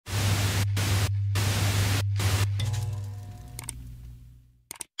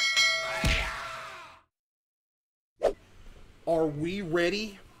Are we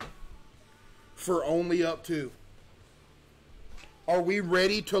ready for only up 2? Are we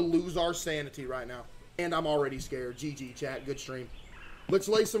ready to lose our sanity right now? And I'm already scared. GG, chat. Good stream. Let's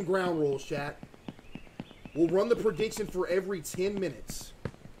lay some ground rules, chat. We'll run the prediction for every 10 minutes.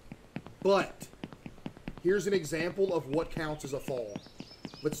 But here's an example of what counts as a fall.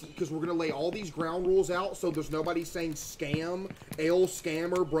 Because we're going to lay all these ground rules out so there's nobody saying scam, L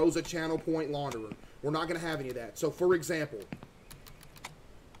scammer, bro's a channel point launderer. We're not going to have any of that. So, for example,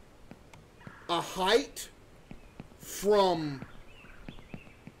 a height from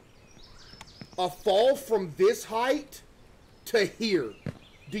a fall from this height to here.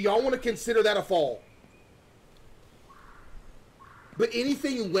 Do y'all want to consider that a fall? But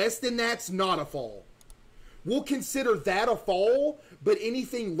anything less than that's not a fall. We'll consider that a fall, but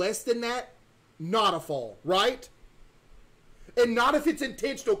anything less than that, not a fall, right? And not if it's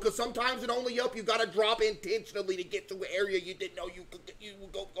intentional, because sometimes in only up, you got to drop intentionally to get to an area you didn't know you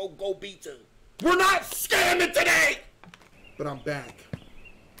would go be to. We're not scamming today! But I'm back.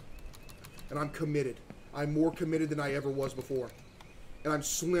 And I'm committed. I'm more committed than I ever was before. And I'm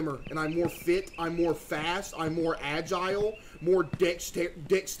slimmer, and I'm more fit, I'm more fast, I'm more agile, more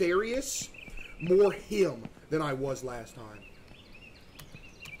dexterous, more him than I was last time.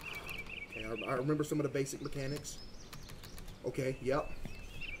 Okay, I remember some of the basic mechanics. Okay, yep.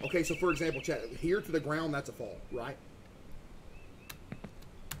 Okay, so for example, chat, here to the ground, that's a fall, right?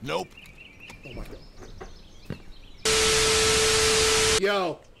 Nope. Oh my god.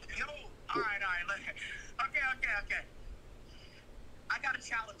 Yo. Yo, alright. Okay. I got a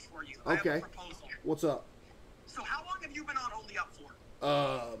challenge for you. Okay. I have a proposal. What's up? So how long have you been on Only Up for?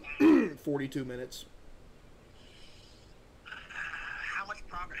 42 minutes. How much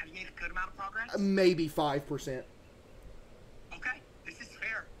progress? Have you made a good amount of progress? Maybe 5%. Okay, this is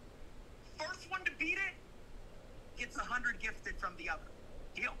fair. First one to beat it gets 100 gifted from the other.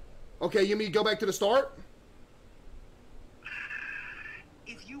 Deal. Okay, you mean go back to the start?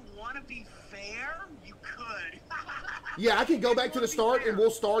 If you want to be fair, you could. Yeah, I can go back to the start and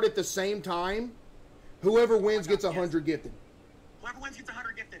we'll start at the same time. Whoever wins gets 100 gifted. Whoever wins gets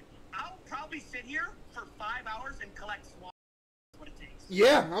 100 gifted. I'll probably sit here for 5 hours and collect swap. That's what it takes.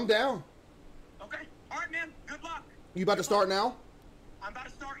 Yeah, I'm down. Okay. All right, man. Good luck. You about to start now? I'm about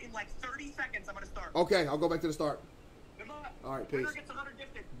to start in like 30 seconds. I'm going to start. Okay, I'll go back to the start. Good luck. All right, peace. Winner gets 100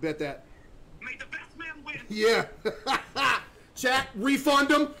 gifted. Bet that. May the best man win. Yeah. Chat, refund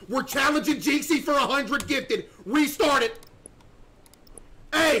them. We're challenging Jinxie for 100 gifted. Restart it.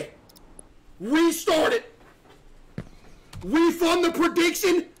 Hey, restart it. Refund the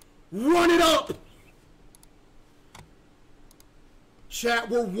prediction. Run it up. Chat,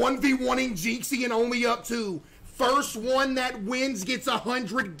 we're 1v1ing Jinxie and only up 2. First one that wins gets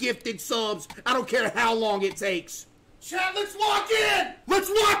 100 gifted subs. I don't care how long it takes. Chat, let's lock in. Let's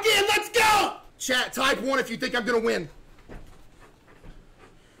lock in. Let's go. Chat, type 1 if you think I'm going to win.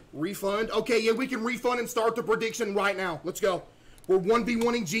 Refund. Okay, yeah, we can refund and start the prediction right now. Let's go. We're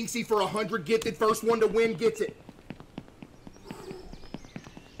 1v1ing Jinxie for 100 gifted. First one to win gets it.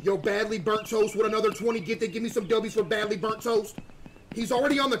 Yo, Badly Burnt Toast with another 20 gifted. Give me some W's for Badly Burnt Toast. He's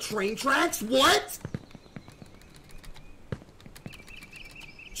already on the train tracks? What?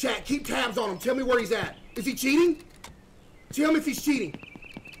 Chat, keep tabs on him. Tell me where he's at. Is he cheating? Tell me if he's cheating.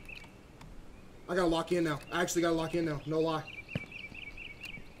 I gotta lock in now. I actually gotta lock in now. No lie.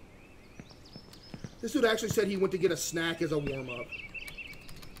 This dude actually said he went to get a snack as a warm-up.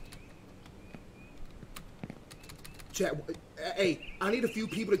 Chat, hey, I need a few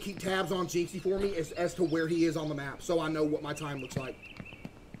people to keep tabs on Jinxie for me as to where he is on the map, so I know what my time looks like.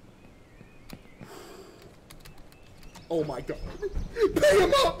 Oh my god. Pay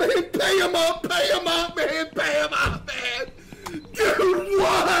him up, man! Pay him up! Pay him up, man! Pay him up, man! Dude,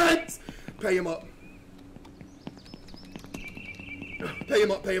 what? Pay him up. Pay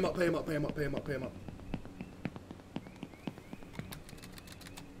him up, pay him up, pay him up, pay him up, pay him up, pay him up.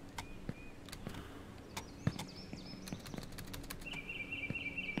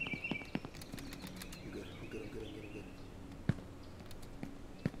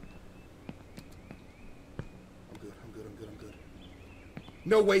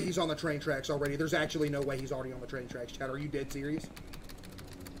 No way he's on the train tracks already. There's actually no way he's already on the train tracks. Chad, are you dead serious?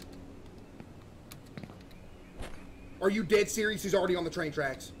 Are you dead serious? He's already on the train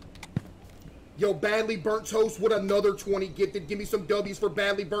tracks. Yo, Badly Burnt Toast with another 20 gifted. Give me some W's for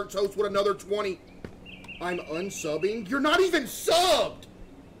Badly Burnt Toast with another 20. I'm unsubbing. You're not even subbed.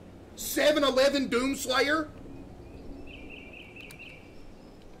 7-Eleven Doomslayer.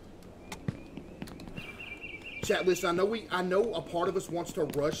 Chat, listen, I know a part of us wants to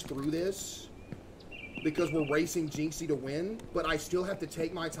rush through this, because we're racing Jinxie to win, but I still have to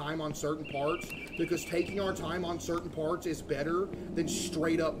take my time on certain parts because taking our time on certain parts is better than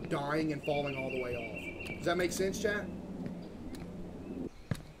straight up dying and falling all the way off. Does that make sense, chat?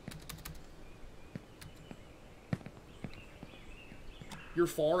 You're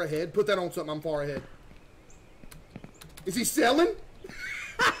far ahead? Put that on something. I'm far ahead. Is he selling?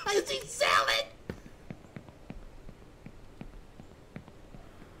 Is he selling?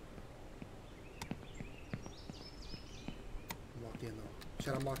 I'm locked in though.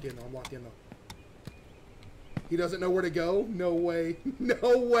 Chat, I'm locked in though. I'm locked in though. He doesn't know where to go? No way.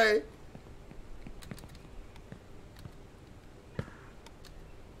 No way.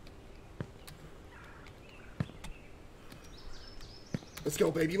 Let's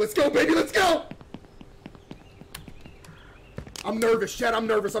go, baby. Let's go, baby. Let's go. I'm nervous, chat. I'm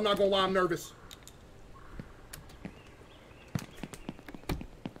nervous. I'm not gonna lie. I'm nervous.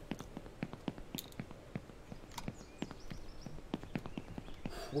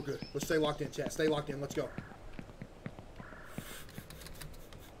 We're good. Let's stay locked in, chat. Stay locked in. Let's go.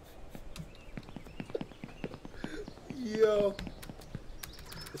 Yo.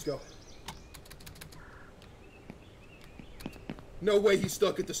 Let's go. No way he's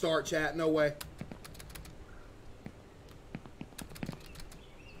stuck at the start, chat. No way.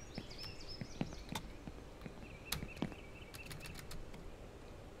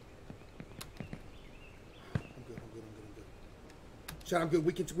 I'm good. Chat, I'm good.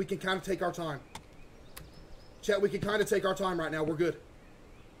 We can kind of take our time. Chat, we can kind of take our time right now. We're good.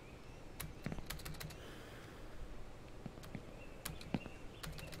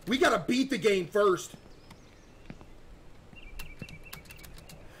 We gotta beat the game first.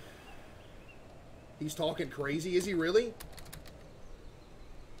 He's talking crazy. Is he really?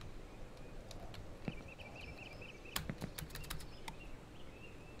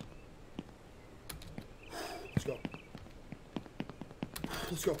 Let's go.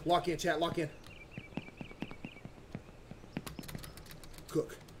 Let's go. Lock in, chat. Lock in.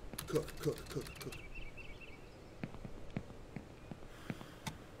 Cook. Cook, cook, cook, cook.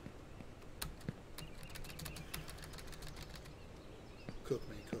 Cook,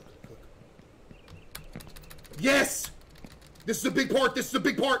 man. Cook, cook. Yes! This is a big part. This is a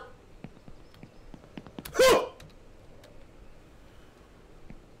big part. Huh!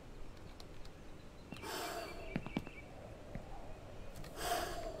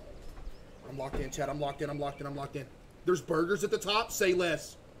 I'm locked in, chat. I'm locked in. I'm locked in. I'm locked in. There's burgers at the top. Say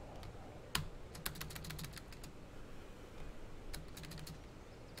less.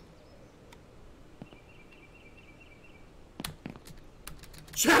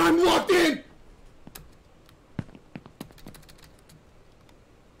 Chat, I'm locked in!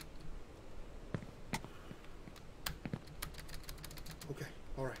 Okay,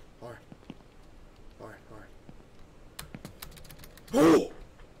 alright. Oh!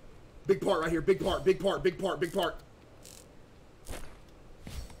 Big part right here, big part.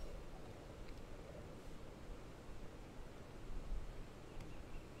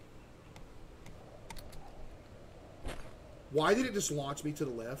 Why did it just launch me to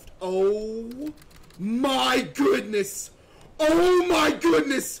the left? Oh my goodness! Oh my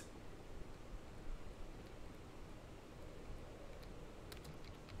goodness!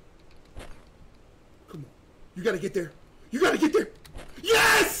 Come on. You gotta get there. You gotta get there.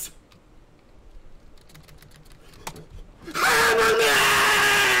 Yes! Hammer me!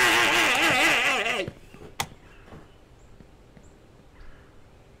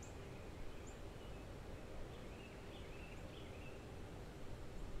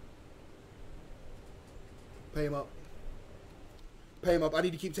 Pay him up. Pay him up. I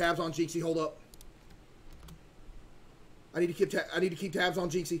need to keep tabs on Jinxie. Hold up. I need to keep tabs on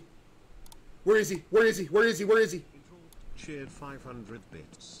Jinxie. Where is he? Where is he? Where is he? Where is he? Cheered 500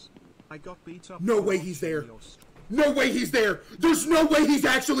 bits. I got beat up. No way he's there. No way he's there. There's no way he's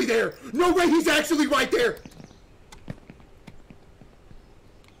actually there. No way he's actually right there.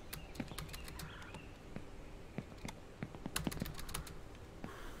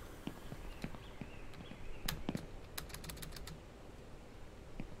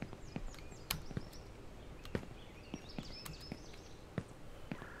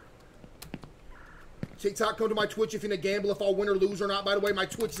 TikTok, come to my Twitch if you're gonna gamble if I'll win or lose or not. By the way, my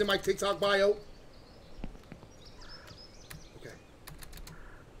Twitch is in my TikTok bio. Okay.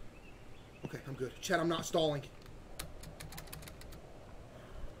 Okay, I'm good. Chat, I'm not stalling.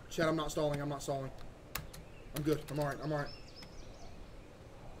 Chat, I'm not stalling. I'm not stalling. I'm good. I'm alright. I'm alright.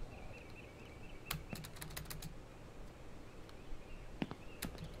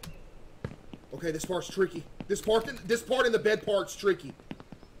 Okay, this part's tricky. This part in the bed part's tricky.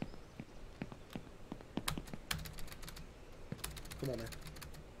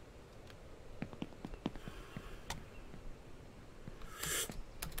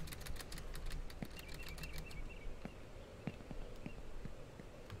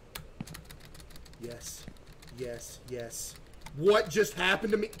 Yes. Yes. Yes. What just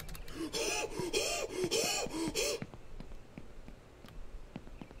happened to me?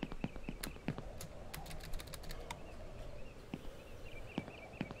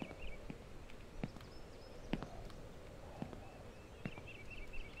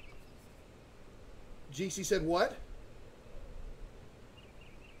 GC said what?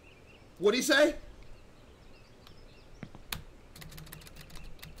 What'd he say?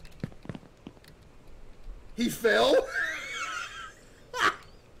 He fell?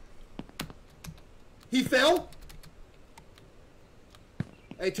 He fell?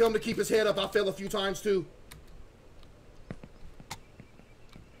 Hey, tell him to keep his head up. I fell a few times too.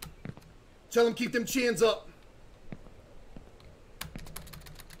 Tell him keep them chins up.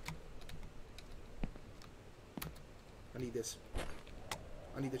 I need this.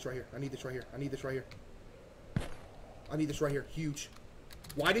 I need this right here. I need this right here. I need this right here. I need this right here. Huge.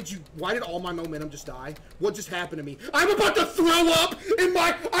 Why did all my momentum just die? What just happened to me? I'm about to throw up in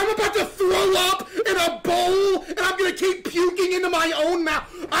a bowl, and I'm gonna keep puking into my own mouth.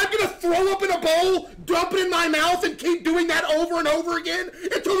 I'm gonna throw up in a bowl, dump it in my mouth, and keep doing that over and over again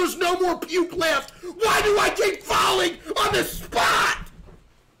until there's no more puke left. Why do I keep falling on the spot?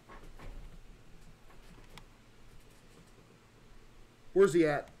 Where's he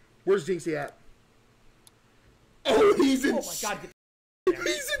at? Where's Jinxie at? Oh, he's in. Oh my god.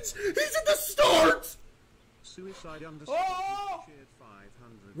 He's at the start! Suicide Oh! shared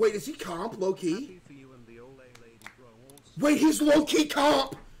 500. Wait, is he comp low-key? Happy for you and the old lady bros. Wait, he's low-key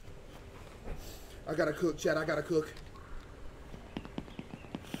comp! I gotta cook, Chad, I gotta cook.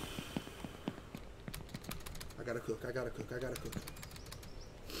 I gotta cook.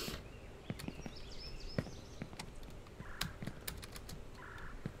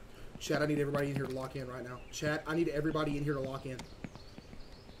 Chad, I need everybody in here to lock in right now. Chad, I need everybody in here to lock in.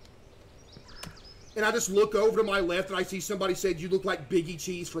 And I just look over to my left and I see somebody said, you look like Biggie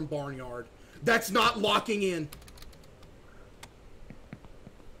Cheese from Barnyard. That's not locking in.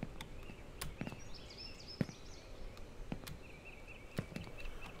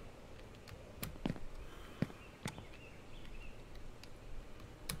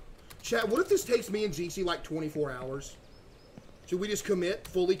 Chat, what if this takes me and GC like 24 hours? Should we just commit,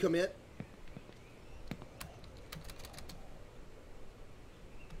 fully commit?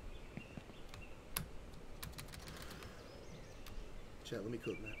 Chat, let me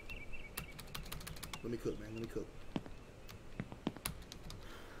cook, man. Let me cook, man. Let me cook.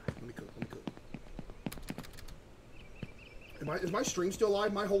 Is my stream still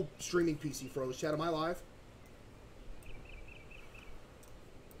live? My whole streaming PC froze. Chat, am I live?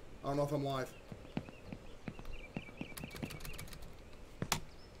 I don't know if I'm live.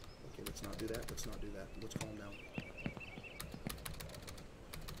 Okay, let's not do that. Let's not do that. Let's calm down.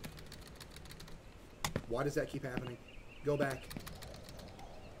 Why does that keep happening? Go back.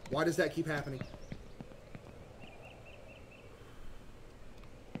 Why does that keep happening?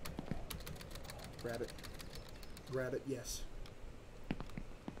 Grab it. Grab it, yes.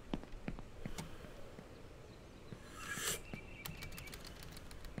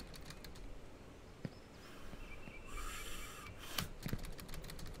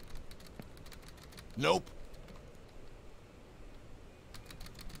 Nope.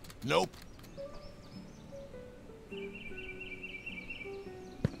 Nope.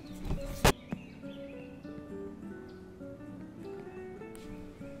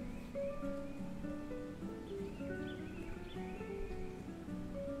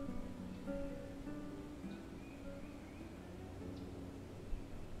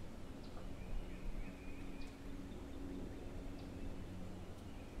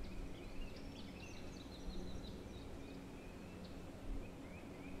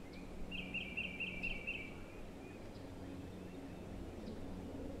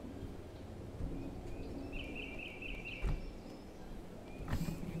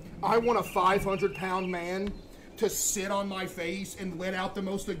 I want a 500-pound man to sit on my face and let out the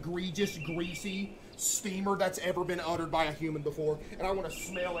most egregious, greasy steamer that's ever been uttered by a human before. And I want to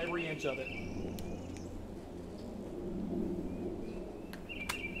smell every inch of it.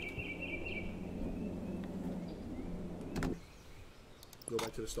 Go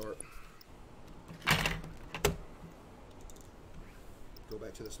back to the start. Go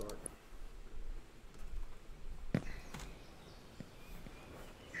back to the start.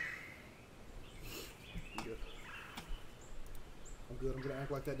 Good. I'm gonna act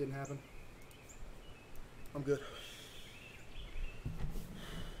like that didn't happen. I'm good.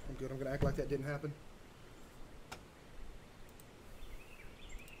 I'm good. I'm gonna act like that didn't happen.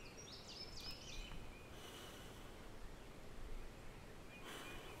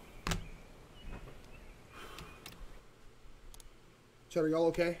 Chat, are y'all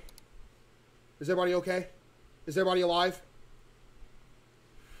okay? Is everybody okay? Is everybody alive?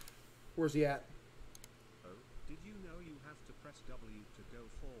 Where's he at? Oh, did you know you have to press W to go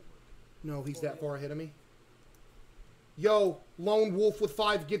forward? No, he's that far ahead of me. Yo, Lone Wolf with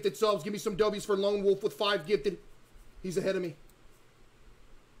 5 gifted subs. Give me some W's for Lone Wolf with 5 gifted. He's ahead of me.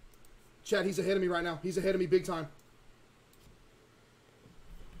 Chat, he's ahead of me right now. He's ahead of me big time.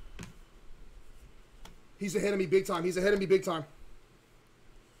 He's ahead of me big time. He's ahead of me big time.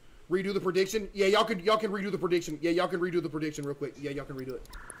 Redo the prediction. Yeah, y'all can redo the prediction. Yeah, y'all can redo the prediction real quick. Yeah, y'all can redo it.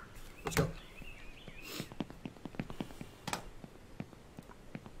 Let's go.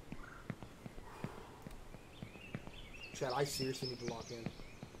 Chat, I seriously need to lock in.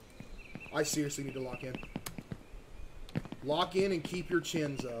 I seriously need to lock in. Lock in and keep your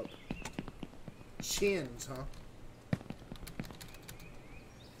chins up. Chins, huh?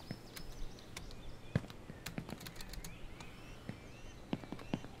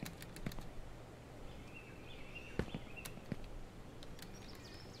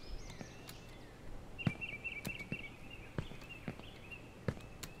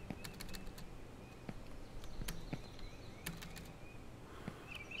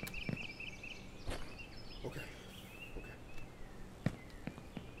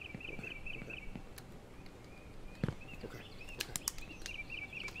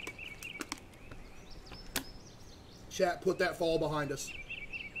 Chat, put that fall behind us.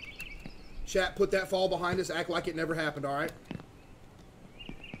 Chat, put that fall behind us. Act like it never happened, alright?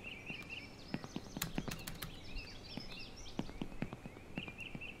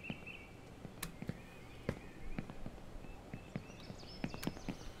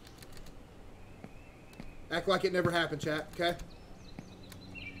 Act like it never happened, chat, okay?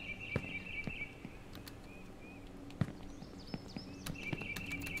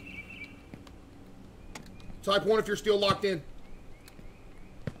 Type 1 if you're still locked in.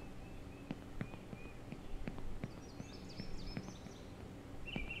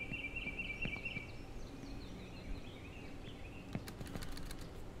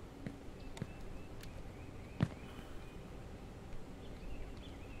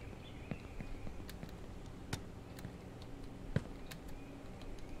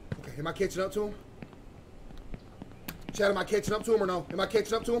 Okay, am I catching up to him? Chat, am I catching up to him or no? Am I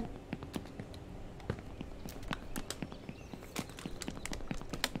catching up to him?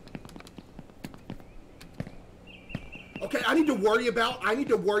 Okay, I need to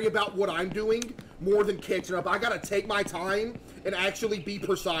worry about what I'm doing more than catching up. I gotta take my time and actually be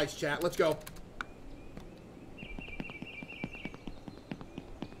precise, chat. Let's go.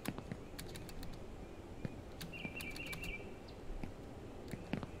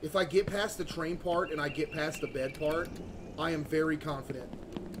 If I get past the train part and I get past the bed part, I am very confident.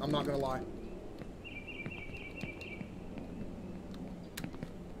 I'm not gonna lie.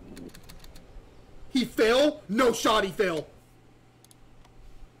 He fell? No shot he fell.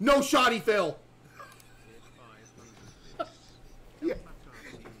 No shot he fell. Yeah.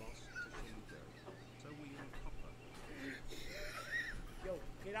 Yo,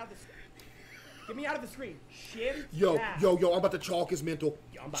 get out of the screen. Get me out of the screen. Shit. Yo, I'm about to chalk his mental.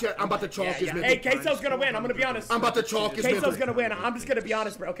 I'm about to chalk his mental. Hey, CaseOh's gonna win. I'm gonna be honest. I'm about to chalk his mental. CaseOh's gonna win. I'm just gonna be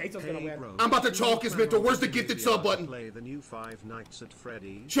honest, bro. CaseOh's gonna win. I'm about to chalk his mental. Where's the gifted sub button? Play the new Five Nights at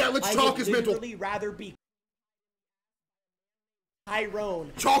Freddy's. Chat, let's chalk his mental. I would literally rather be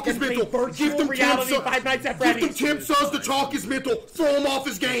Tyrone. Chalk his mental. Give them reality Five Nights at Freddy's. Give them Tim Suz to chalk his mental. Throw him off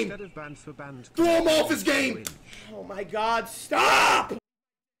his game. Throw him off his game. Oh my God! Stop!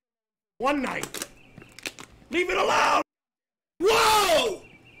 One night. Leave it alone. Whoa!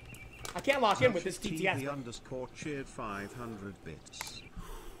 I can't lock in with this TTS. _ cheered 500 bits.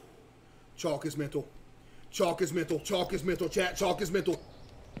 Chalk his mental. Chalk his mental. Chalk his mental. Chat, chalk his mental.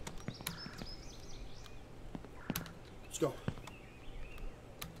 Let's go.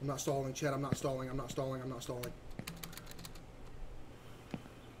 I'm not stalling, chat. I'm not stalling. I'm not stalling. I'm not stalling.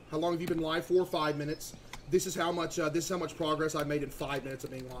 How long have you been live for? 5 minutes. This is how much progress I've made in 5 minutes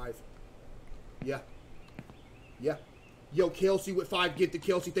of being live. Yeah. Yeah. Yo, Kelsey with 5 gifted.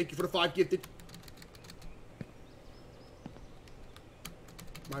 Kelsey, thank you for the 5 gifted.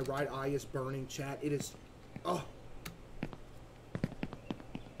 My right eye is burning, chat. It is... Oh.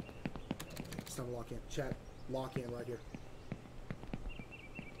 It's time to lock in. Chat, lock in right here.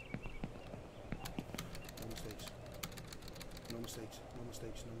 No mistakes. No mistakes. No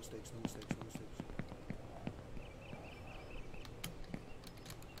mistakes. No mistakes. No mistakes. No mistakes.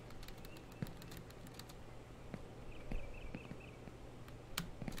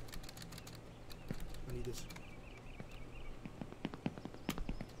 I need this.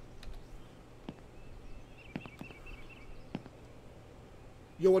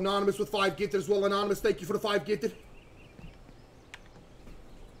 Yo, Anonymous with 5 gifted as well. Anonymous, thank you for the 5 gifted.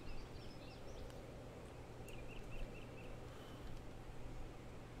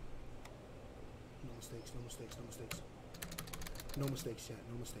 No mistakes, no mistakes, no mistakes. No mistakes, chat,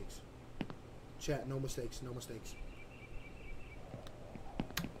 no mistakes. Chat, no mistakes, no mistakes.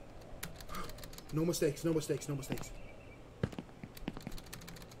 No mistakes, no mistakes, no mistakes.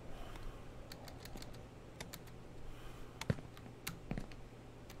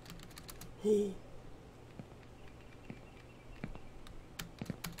 Oh.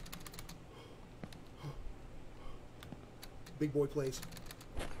 Big boy plays.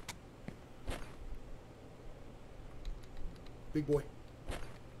 Big boy.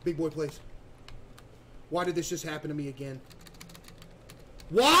 Big boy plays. Why did this just happen to me again?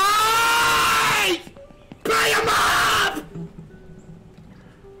 Why? Pay him up!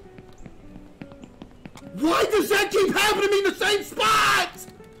 Why does that keep happening to me in the same spot?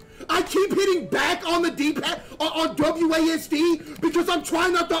 I keep hitting back on the D-pad, on WASD, because I'm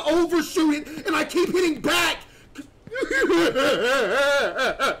trying not to overshoot it, and I keep hitting back.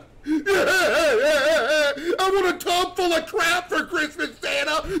 I want a tub full of crap for Christmas,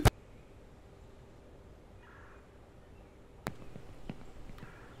 Santa.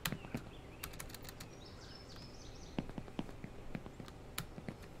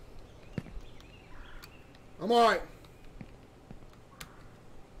 I'm all right.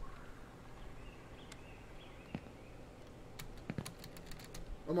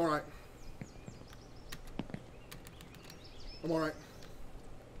 I'm all right. I'm all right.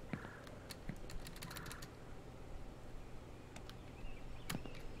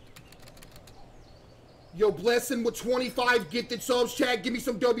 Yo, Blessing with 25 gifted subs. Chat, give me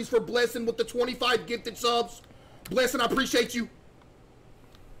some W's for Blessing with the 25 gifted subs. Blessing, I appreciate you.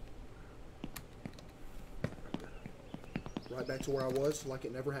 Right back to where I was, like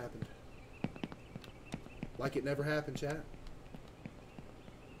it never happened. Like it never happened, chat.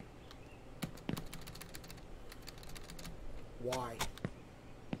 Why?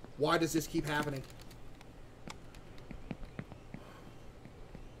 Why does this keep happening?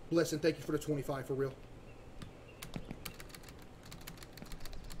 Blessing, thank you for the 25 for real.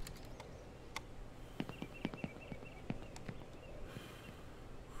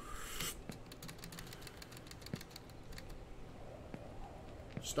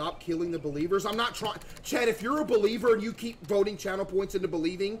 Stop killing the believers. I'm not trying. Chad, if you're a believer and you keep voting channel points into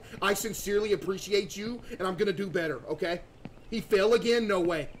believing, I sincerely appreciate you, and I'm going to do better, okay? He fell again? No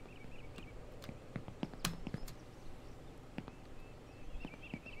way.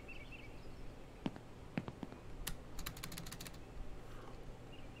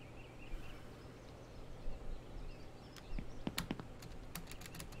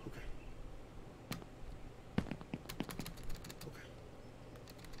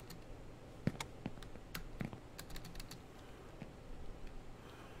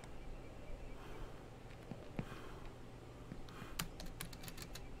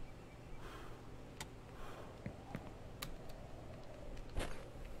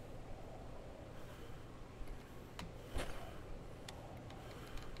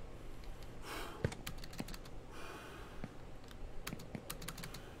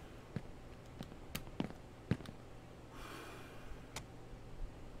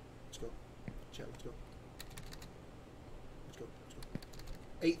 Let's go. Let's go.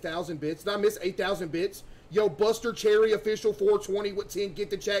 8,000 bits. Did I miss 8,000 bits? Yo, Buster Cherry official 420 with 10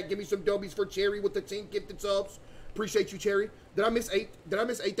 gifted chat. Give me some W's for Cherry with the 10 gifted subs. Appreciate you, Cherry. Did I miss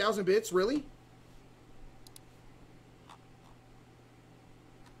 8,000 bits? Really?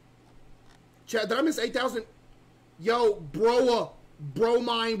 Chat, did I miss 8,000? Yo,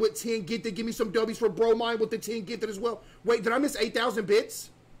 Bromine with 10 gifted. Give me some W's for Bromine with the 10 gifted as well. Wait, did I miss 8,000 bits?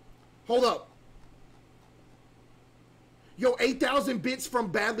 Hold up. Yo, 8,000 bits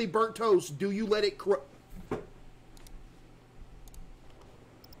from Badly Burnt Toast. Do you let it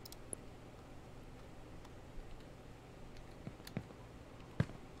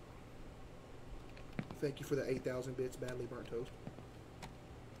Thank you for the 8,000 bits, Badly Burnt Toast.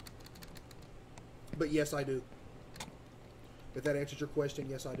 But yes, I do. If that answers your question,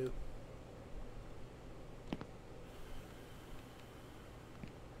 yes, I do.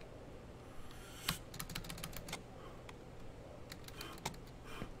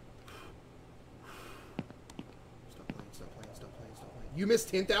 You missed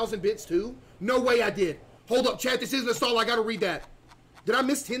 10,000 bits too? No way I did. Hold up, chat. This isn't a stall. I gotta read that. Did I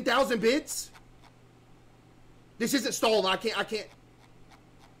miss 10,000 bits? This isn't stalled. I can't.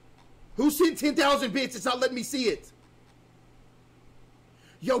 Who sent 10,000 bits? It's not letting me see it.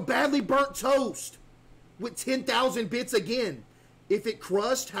 Yo, Badly Burnt Toast with 10,000 bits again. If it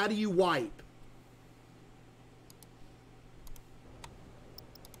crushed, how do you wipe?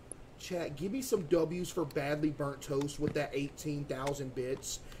 Chat, give me some W's for badly burnt toast with that 18,000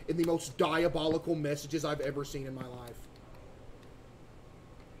 bits and the most diabolical messages I've ever seen in my life.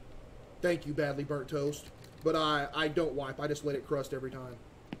 Thank you, badly burnt toast. But I don't wipe. I just let it crust every time.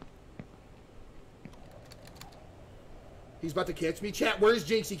 He's about to catch me. Chat, where is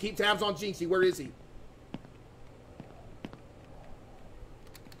Jinxie? Keep tabs on Jinxie. Where is he?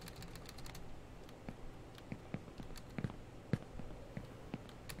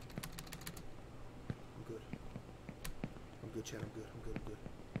 I'm good, chat. I'm good.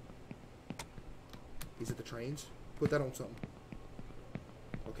 He's at the trains. Put that on something.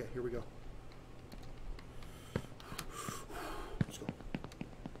 Okay, here we go. Let's go.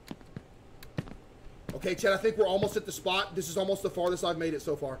 Okay, chat, I think we're almost at the spot. This is almost the farthest I've made it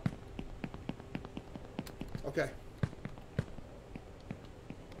so far. Okay.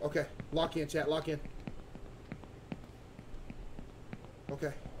 Okay, lock in, chat, lock in.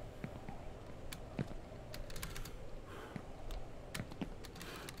 Okay.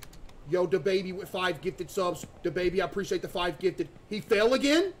 Yo, DaBaby with 5 gifted subs. DaBaby, I appreciate the 5 gifted. He fell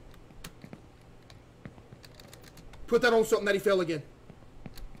again? Put that on something that he fell again.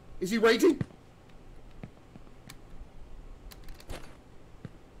 Is he raging?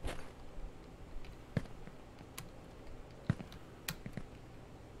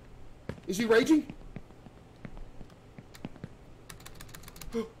 Is he raging?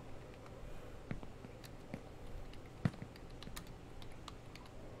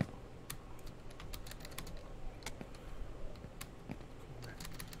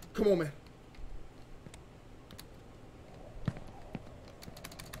 Come on, man.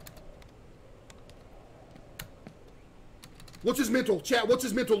 What's his mental? Chat, what's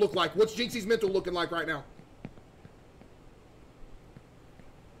his mental look like? What's Jinxie's mental looking like right now?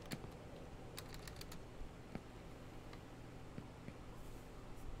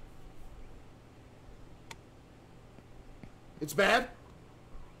 It's bad?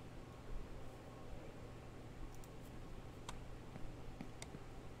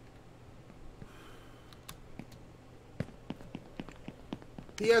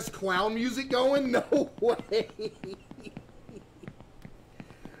 He has clown music going? No way.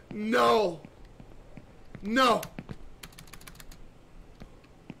 No. No.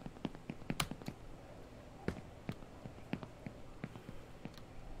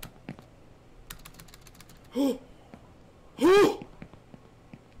 Oh. Oh.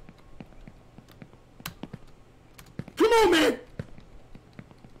 Come on, man.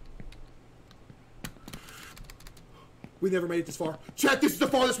 We never made it this far. Chat, this is the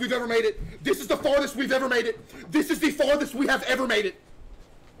farthest we've ever made it. This is the farthest we've ever made it. This is the farthest we have ever made it.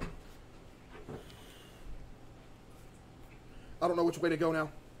 I don't know which way to go now.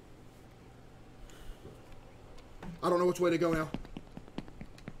 I don't know which way to go now.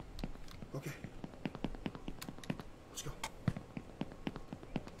 Okay. Let's go.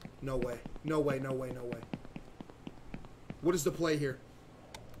 No way. No way, no way, no way. What is the play here?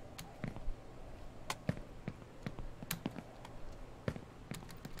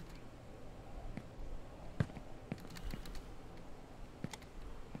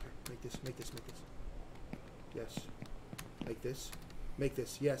 Make this. Yes. Make this. Make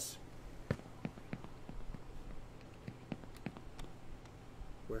this. Yes.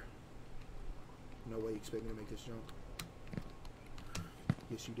 Where? No way you expect me to make this jump.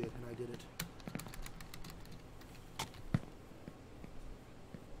 Yes, you did, and I did it.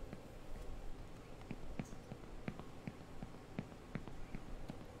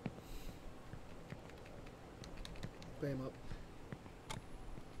 Pay him up.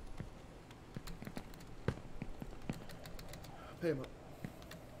 Pay him up.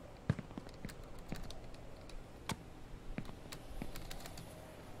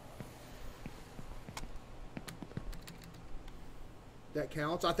 That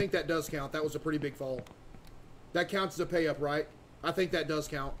counts? I think that does count. That was a pretty big fall. That counts as a pay up, right? I think that does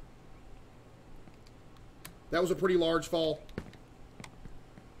count. That was a pretty large fall.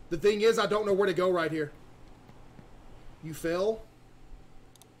 The thing is, I don't know where to go right here. You fell?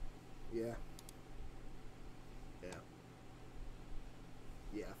 Yeah.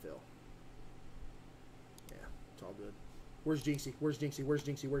 Yeah, I fell. Yeah, it's all good. Where's Jinxie? Where's Jinxie? Where's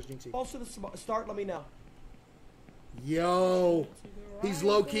Jinxie? Where's Jinxie? Also, the start, let me know. Yo, he's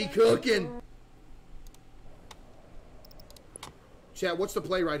low-key cooking. Chat, what's the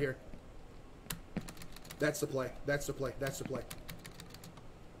play right here? That's the play. That's the play. That's the play.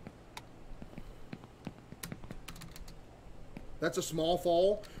 That's a small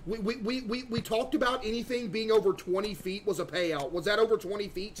fall. We talked about anything being over 20 feet was a payout. Was that over 20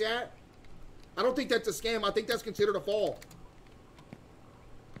 feet, chat? I don't think that's a scam. I think that's considered a fall.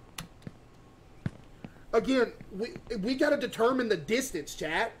 Again, we got to determine the distance,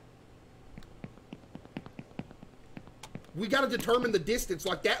 chat. We got to determine the distance.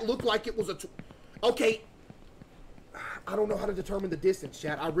 Like, that looked like it was a... Okay. I don't know how to determine the distance,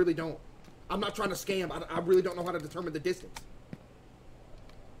 chat. I really don't. I'm not trying to scam. I really don't know how to determine the distance.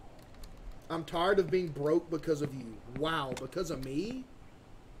 I'm tired of being broke because of you. Wow, because of me?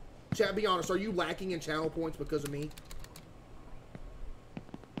 Chat, be honest. Are you lacking in channel points because of me?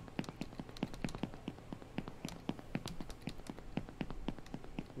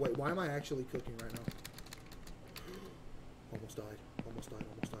 Wait, why am I actually cooking right now? Almost died. Almost died.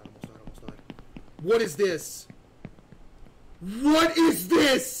 Almost died. Almost died. Almost died. What is this? What is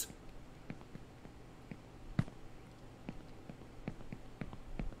this?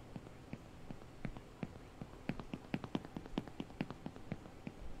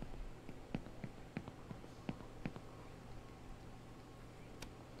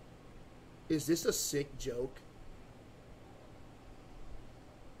 Is this a sick joke?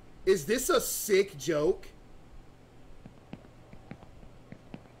 Is this a sick joke?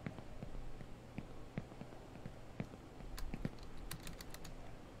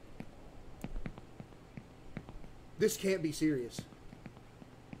 This can't be serious.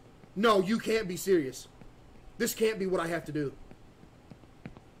 No, you can't be serious. This can't be what I have to do.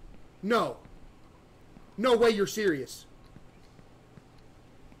 No. No way you're serious.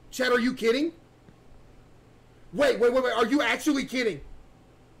 Chat, are you kidding? Wait. Are you actually kidding?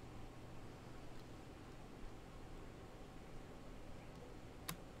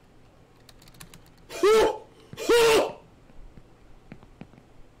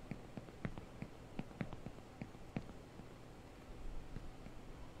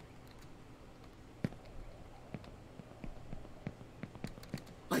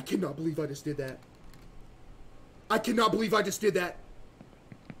 I cannot believe I just did that. I cannot believe I just did that.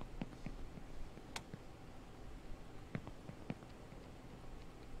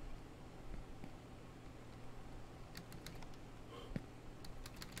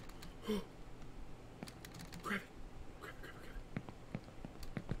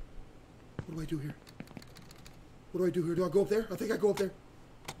 What do I do here? What do I do here? Do I go up there? I think I go up there.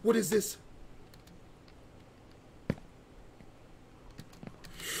 What is this?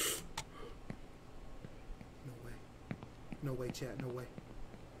 No way. No way, chat. No way.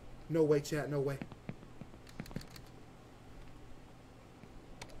 No way, chat. No way.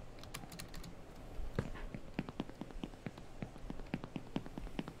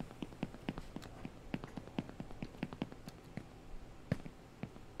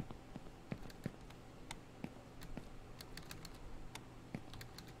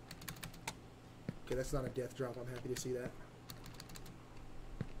 Okay, that's not a death drop. I'm happy to see that.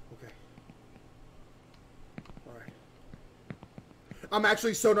 Okay. Alright. I'm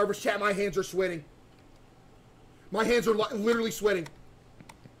actually so nervous, chat. My hands are sweating. My hands are literally sweating.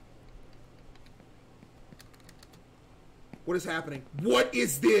 What is happening? What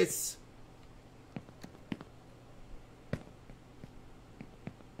is this?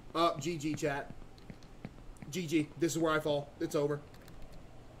 GG, chat. GG. This is where I fall. It's over.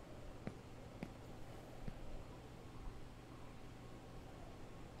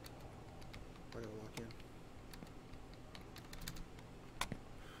 I gotta lock in.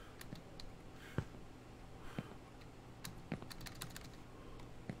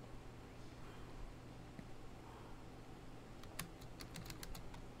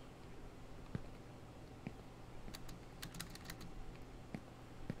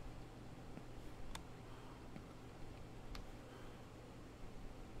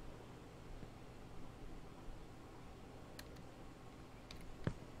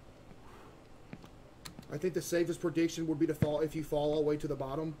 I think the safest prediction would be to fall if you fall all the way to the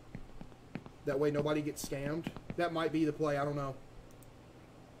bottom. That way nobody gets scammed. That might be the play. I don't know.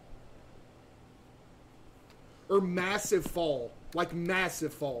 Or massive fall. Like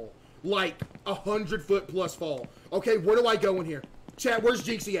massive fall. Like 100-foot plus fall. Okay, where do I go in here? Chat, where's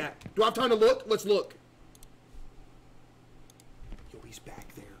Jinxie at? Do I have time to look? Let's look. Yo, he's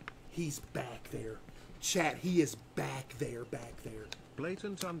back there. He's back there. Chat, he is back there, back there.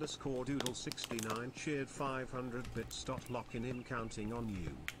 Blatant _ doodle 69 cheered 500 bits. Locking in, counting on you.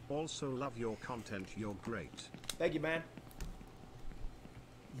 Also love your content, you're great. Thank you, man.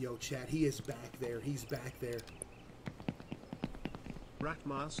 Yo, chat, he is back there. He's back there.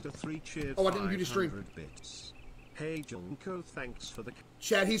 Ratmaster 3 cheered Oh, I didn't view the stream. 500 bits. Hey Junko, thanks for the...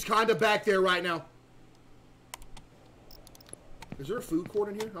 Chat, he's kind of back there right now. Is there a food court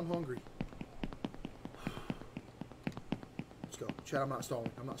in here? I'm hungry. Let's go. Chad, I'm not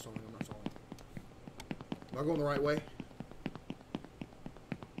stalling. I'm not stalling. I'm not stalling. Am I going the right way?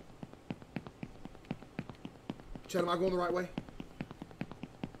 Chad, am I going the right way?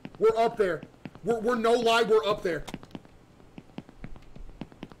 We're up there. We're no lie, we're up there.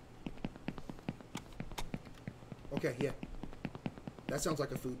 Okay, yeah. That sounds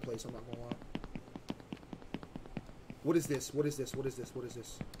like a food place, I'm not gonna lie. What is this? What is this? What is this? What is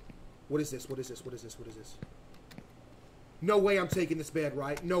this? What is this? What is this? What is this? What is this? No way I'm taking this bed,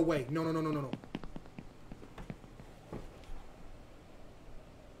 right? No way. No, no, no, no, no, no.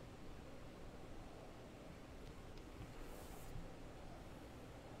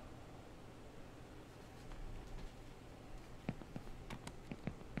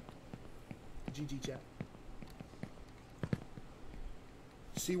 GG chat.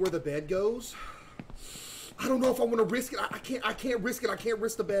 See where the bed goes? I don't know if I want to risk it. I can't risk it. I can't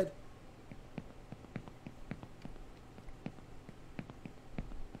risk the bed.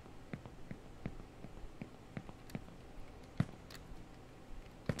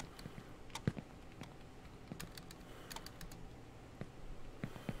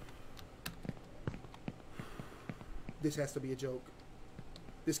 This has to be a joke.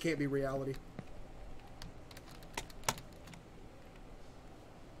 This can't be reality.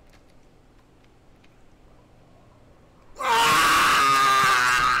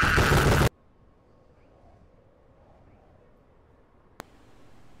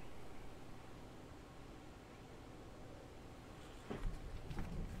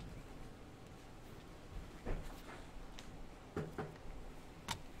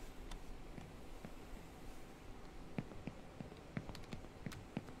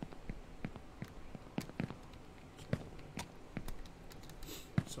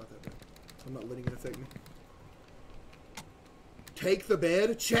 It's not that bad. I'm not letting it affect me. Take the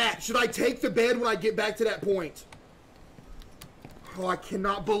bed? Chat, should I take the bed when I get back to that point? Oh, I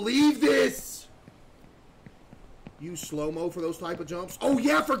cannot believe this! Use slow-mo for those type of jumps? Oh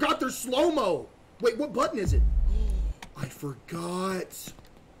yeah, I forgot there's slow-mo! Wait, what button is it? I forgot.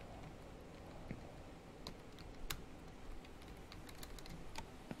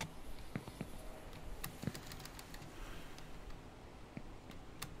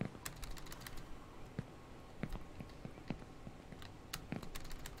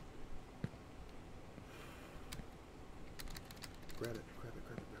 Grab it, grab it,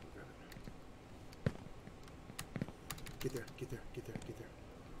 grab it, grab it, grab it. Get there, get there, get there, get there.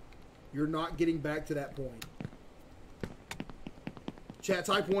 You're not getting back to that point. Chat,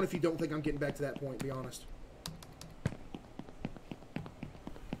 type 1 if you don't think I'm getting back to that point, be honest.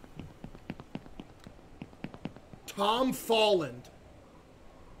 Tom Folland.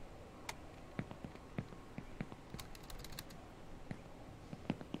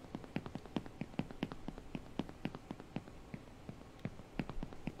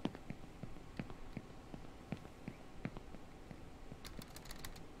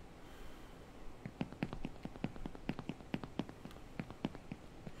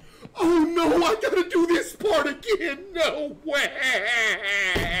 Oh no, I gotta do this part again! No way!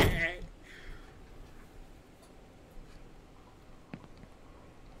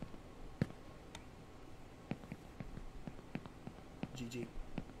 GG.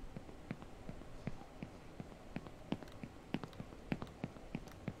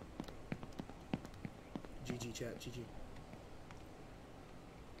 GG chat, GG.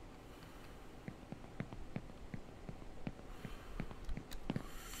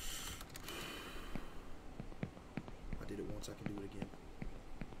 I can do it again.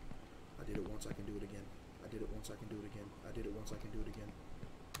 I did it once, I can do it again. I did it once, I can do it again. I did it once, I can do it again.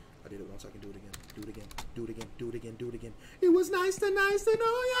 I did it once, I can do it again. Do it again, do it again, do it again, do it again. It was nice to know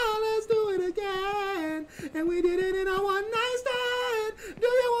y'all, let's do it again. And we did it in a one night stand. Do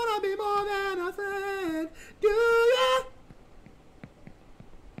you wanna be more than a friend? Do ya?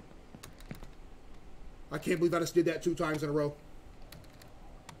 I can't believe I just did that 2 times in a row.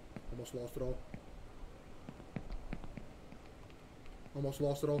 Almost lost it all. Almost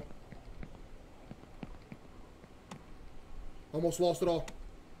lost it all. Almost lost it all.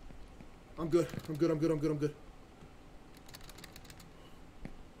 I'm good. I'm good. I'm good. I'm good. I'm good.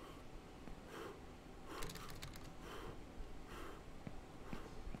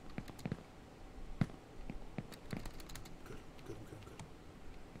 Good. Good. I'm good. I'm good.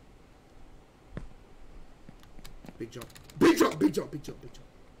 Big jump. Big jump. Big jump. Big jump. Big jump.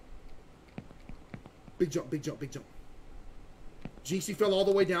 Big jump. Big jump. Big jump. GC fell all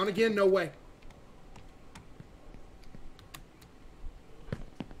the way down again? No way.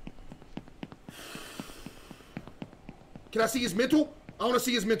 Can I see his mental? I want to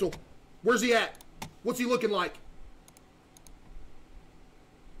see his mental. Where's he at? What's he looking like?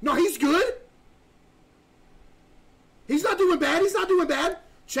 No, he's good. He's not doing bad. He's not doing bad.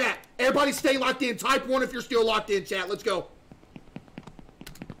 Chat, everybody stay locked in. Type 1 if you're still locked in, chat. Let's go.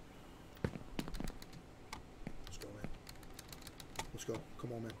 Let's go, man. Let's go.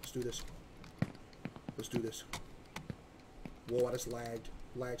 Come on, man. Let's do this. Let's do this. Whoa, I just lagged.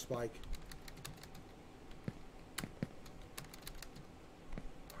 Lag spike.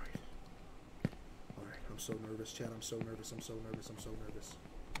 Alright, I'm so nervous, chat. I'm so nervous. I'm so nervous. I'm so nervous.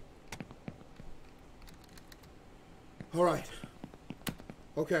 Alright.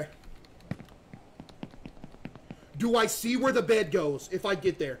 Okay. Do I see where the bed goes if I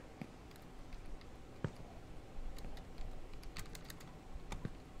get there?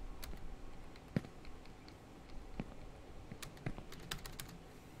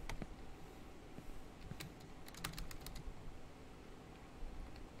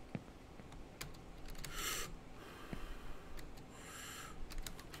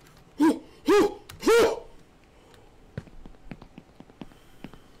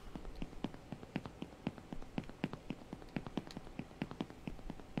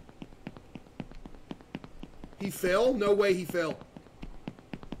 He fell? No way he fell.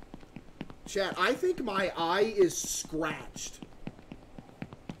 Chat, I think my eye is scratched.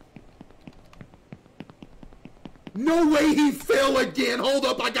 No way he fell again. Hold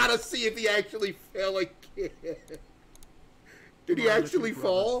up, I gotta see if he actually fell again. Did he actually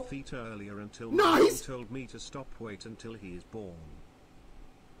fall? Feet earlier until no, he's told me to stop. Wait until he is born.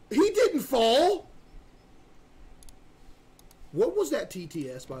 He didn't fall. What was that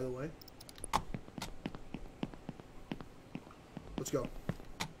TTS, by the way? Let's go.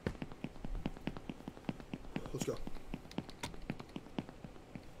 Let's go.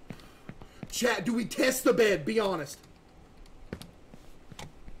 Chat, do we test the bed? Be honest.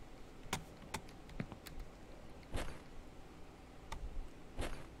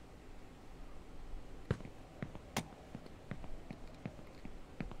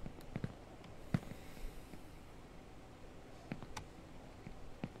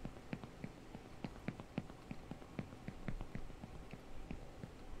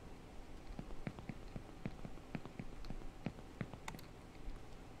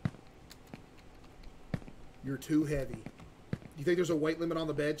 You're too heavy. Do you think there's a weight limit on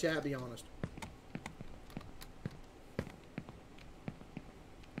the bed, chat? Be honest.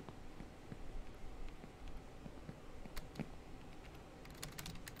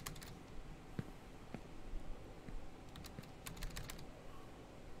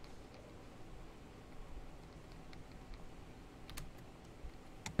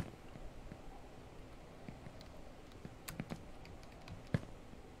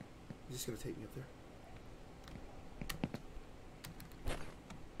 He's just gonna take me up there.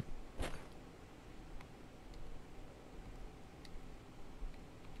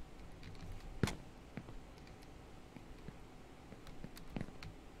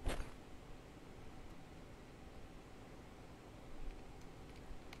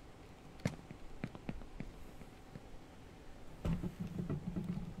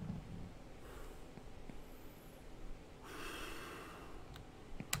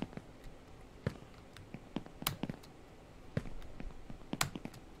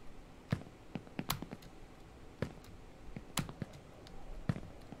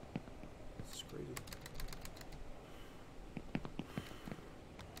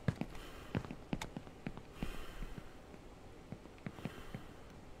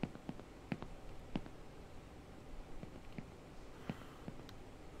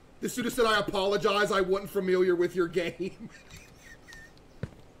 The student said, I apologize, I wasn't familiar with your game.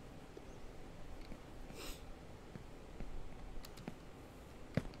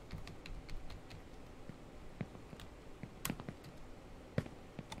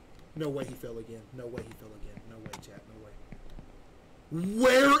 No way he fell again. No way he fell again. No way, chat. No way.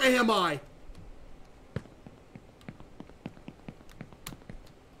 Where am I?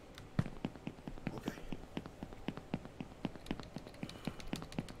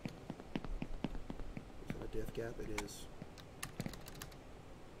 Gap it is.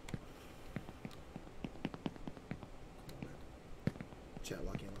 Chat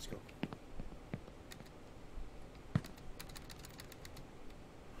lock in, let's go.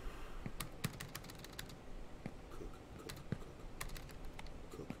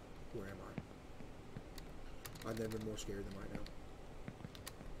 Cook. Where am I? I've never been more scared than right now.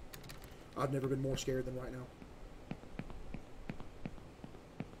 I've never been more scared than right now.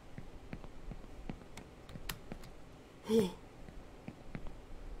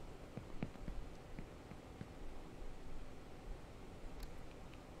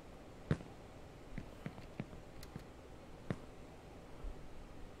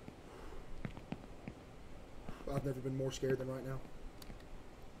 I've never been more scared than right now.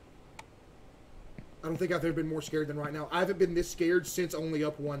 I don't think I've ever been more scared than right now. I haven't been this scared since only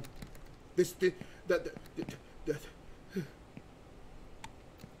up one.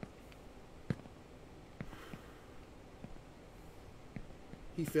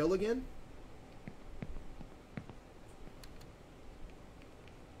 He fell again?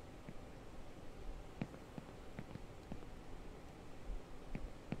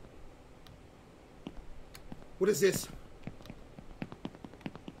 What is this?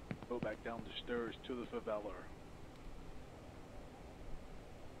 Go back down the stairs to the favela.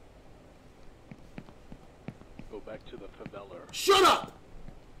 Go back to the favela. Shut up!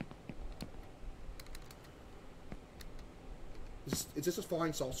 Is this a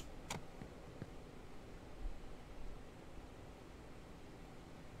flying saucer?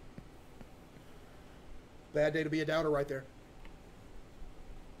 Bad day to be a doubter right there.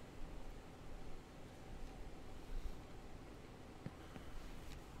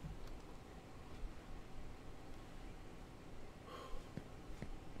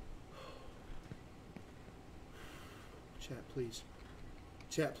 Chat, please.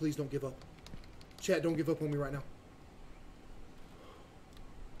 Chat, please don't give up. Chat, don't give up on me right now.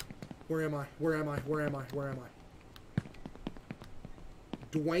 Where am I? Where am I? Where am I? Where am I?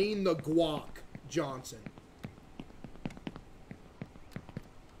 Dwayne the Guac Johnson.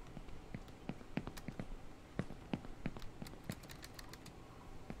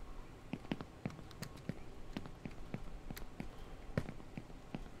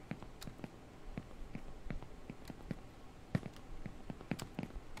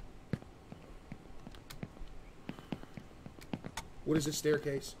 What is this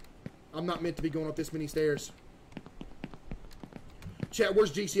staircase? I'm not meant to be going up this many stairs. Chat,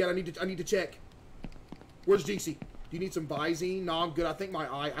 where's GC at? I need to check. Where's GC? Do you need some Visine? No, I'm good. I think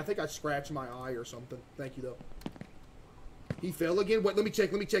I scratched my eye or something. Thank you though. He fell again? Wait, let me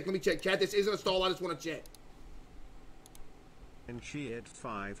check. Chat, this isn't a stall, I just want to check. And cheered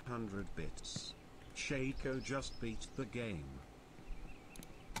 500 bits. CaseOh just beat the game.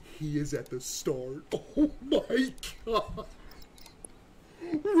 He is at the start. Oh my god.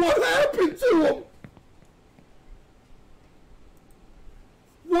 What happened to him?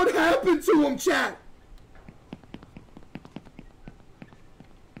 What happened to him, chat?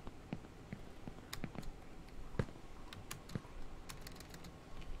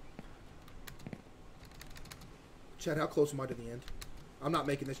 Chat, how close am I to the end? I'm not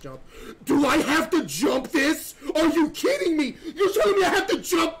making this jump. Do I have to jump this? Are you kidding me? You're telling me I have to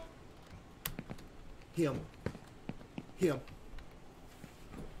jump? Him.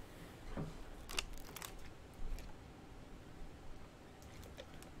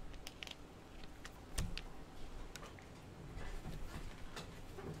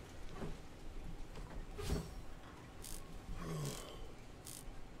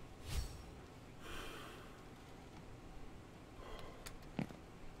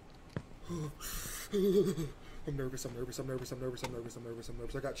 I'm nervous.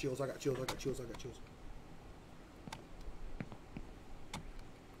 I got chills.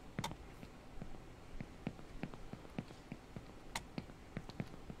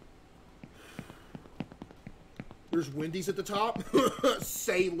 There's Wendy's at the top.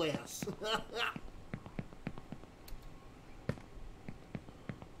 Say less. Can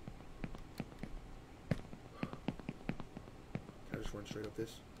I just run straight up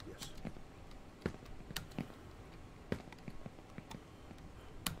this? Yes.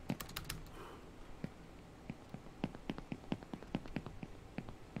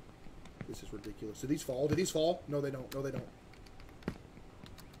 This is ridiculous. Do these fall? Do these fall? No, they don't. No, they don't.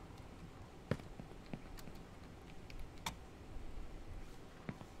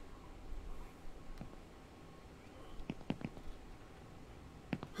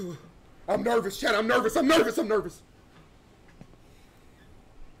 I'm nervous, Chad. I'm nervous.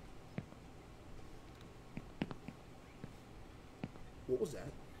 What was that?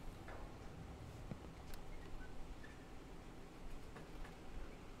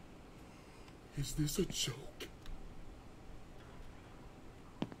 Is this a joke?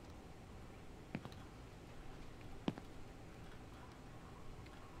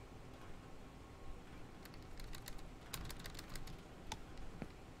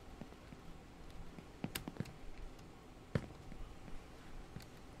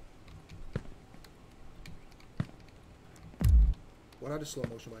 Why'd I just slow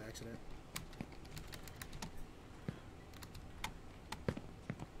motion by accident?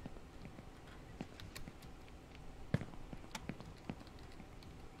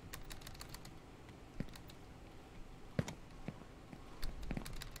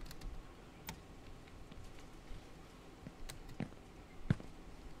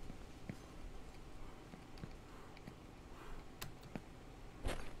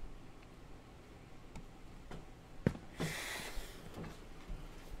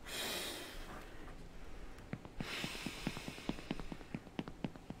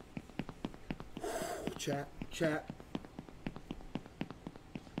 Chat.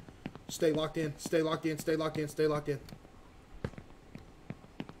 Stay locked in. Stay locked in. Stay locked in. Stay locked in.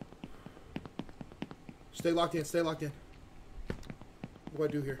 Stay locked in. Stay locked in.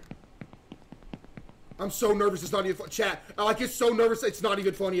 What do I do here? I'm so nervous. It's not even fun. Chat. I get so nervous. It's not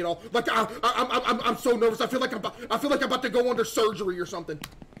even funny at all. Like I'm so nervous. I feel like I'm about to go under surgery or something.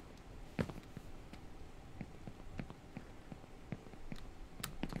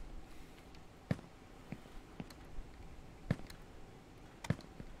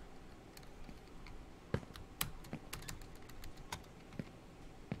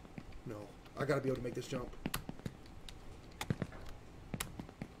 No, I gotta be able to make this jump.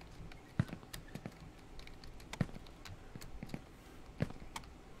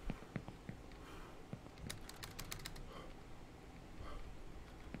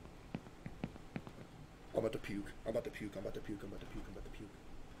 I'm about to puke. I'm about to puke. I'm about to puke. I'm about to puke. I'm about to puke.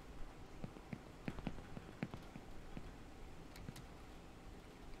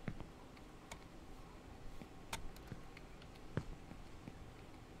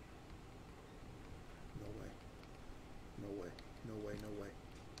 No way. No way. No way. No way.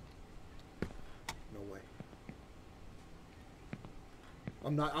 No way.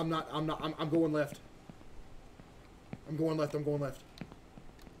 I'm going left. I'm going left. I'm going left.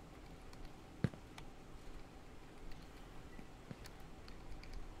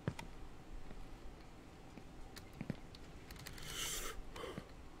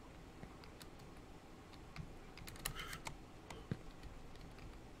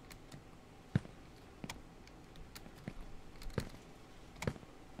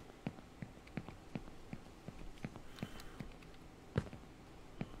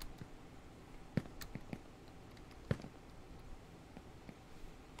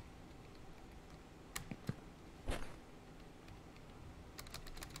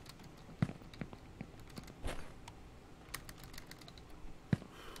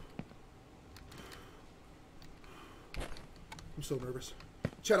 I'm so nervous.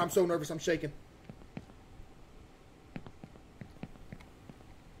 Chad, I'm so nervous. I'm shaking.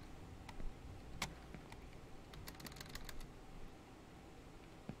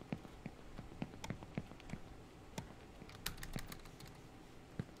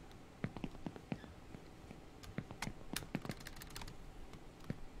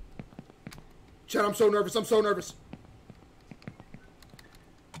 Chad, I'm so nervous. I'm so nervous.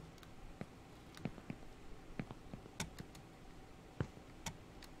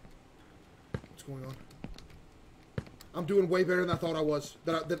 What's going on? I'm doing way better than I thought I was.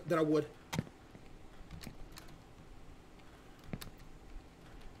 That I would.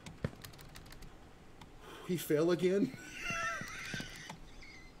 He fell again.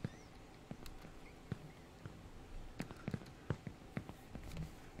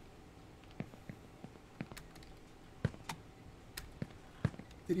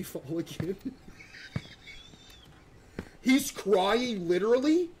 Did he fall again? He's crying,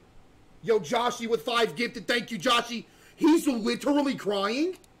 literally? Yo, Joshy with 5 gifted. Thank you, Joshy. He's literally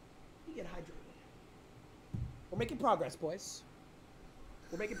crying? You get hydrated. We're making progress, boys.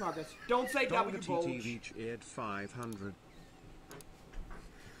 We're making progress. Don't say W bulge. each aired 500.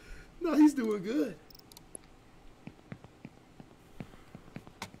 No, he's doing good.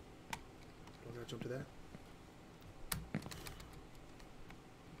 Don't gotta jump to that.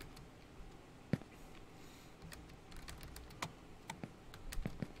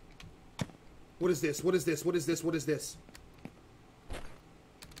 What is this? What is this? What is this? What is this?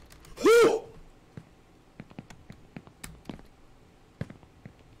 Whew!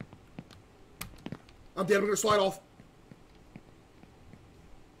 I'm dead. I'm gonna slide off.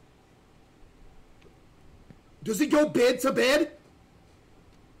 Does he go bed to bed?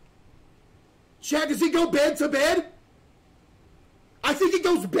 Chad, does he go bed to bed? I think he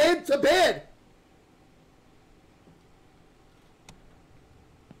goes bed to bed.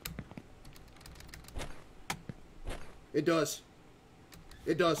 It does.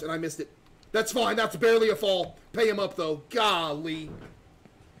 It does, and I missed it. That's fine. That's barely a fall. Pay him up, though. Golly.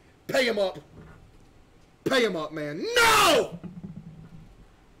 Pay him up. Pay him up, man. No!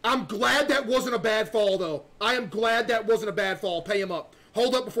 I'm glad that wasn't a bad fall, though. I am glad that wasn't a bad fall. Pay him up.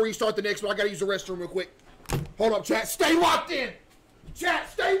 Hold up before you start the next one. I gotta use the restroom real quick. Hold up, chat. Stay locked in.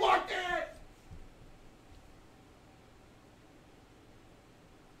 Chat, stay locked in.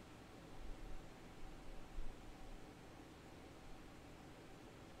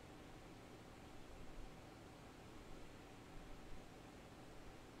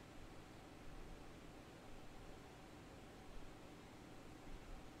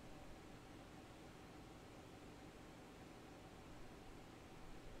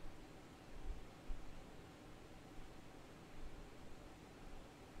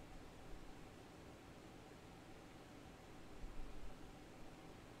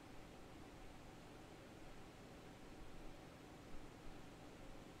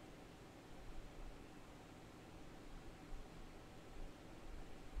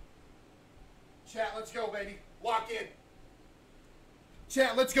 Chat, let's go, baby. Lock in.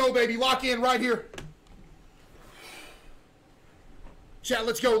 Chat, let's go, baby. Lock in right here. Chat,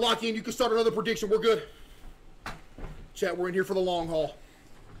 let's go. Lock in. You can start another prediction. We're good. Chat, we're in here for the long haul.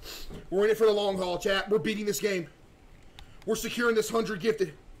 We're in it for the long haul, chat. We're beating this game. We're securing this 100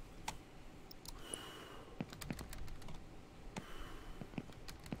 gifted.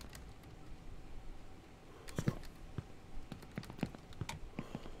 Let's go.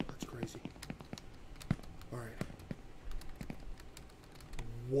 That's crazy. All right.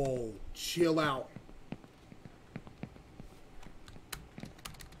 Whoa. Chill out.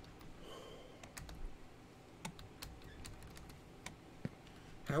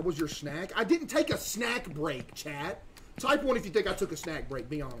 How was your snack? I didn't take a snack break, chat. Type 1 if you think I took a snack break.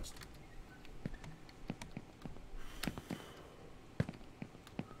 Be honest.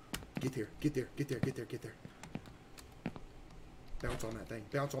 Get there. Get there. Get there. Get there. Get there. Bounce on that thing.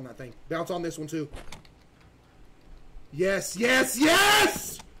 Bounce on that thing. Bounce on this one, too. Yes. Yes.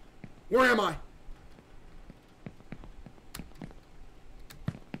 Yes! Where am I?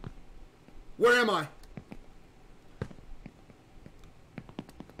 Where am I?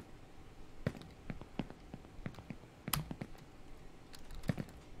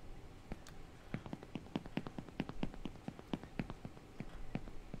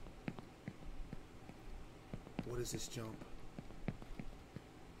 What is this jump?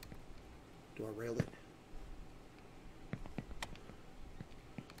 Do I rail it?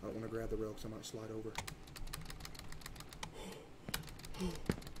 I don't want to grab the rail because I might slide over.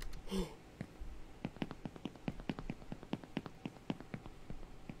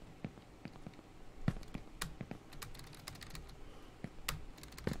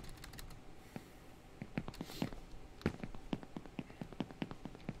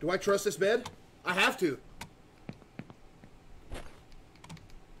 Do I trust this bed? I have to.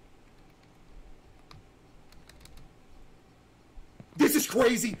 This is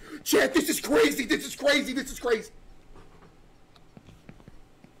crazy. Chat, this is crazy. This is crazy. This is crazy.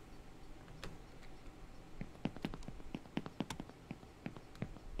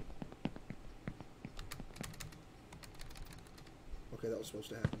 Okay, that was supposed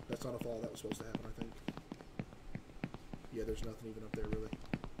to happen. That's not a fall. That was supposed to happen, I think. Yeah, there's nothing even up there, really.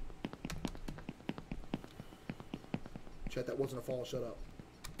 Chat, that wasn't a fall. Shut up.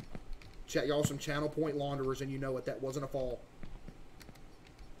 Chat, y'all some channel point launderers, and you know it. That wasn't a fall.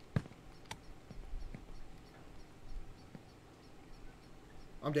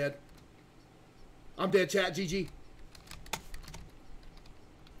 I'm dead. I'm dead, chat. GG.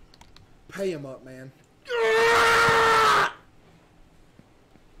 Pay him up, man.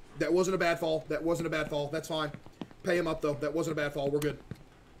 That wasn't a bad fall. That wasn't a bad fall. That's fine. Pay him up, though. That wasn't a bad fall. We're good.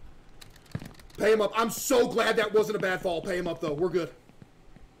 Pay him up. I'm so glad that wasn't a bad fall. Pay him up, though. We're good.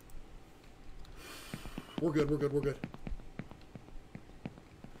 We're good. We're good. We're good.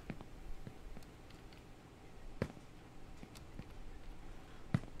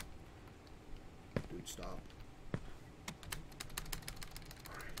 Dude, stop.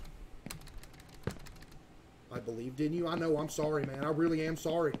 I believed in you. I know. I'm sorry, man. I really am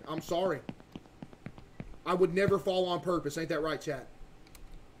sorry. I'm sorry. I would never fall on purpose. Ain't that right, chat?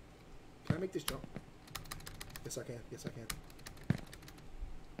 Can I make this jump? Yes, I can. Yes, I can.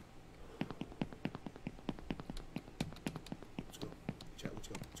 Let's go. Chat, let's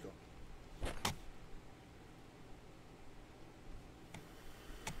go. Let's go.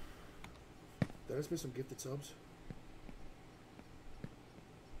 Did I just miss some gifted subs?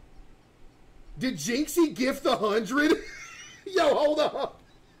 Did Jinxie gift the 100? Yo, hold up.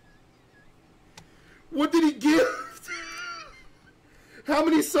 What did he gift? How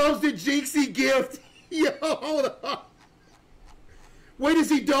many subs did Jinxie gift? Yo, hold up. Wait, is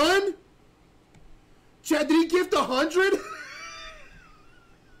he done? Chad, did he gift 100?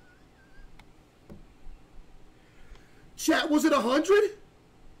 Chat, was it 100?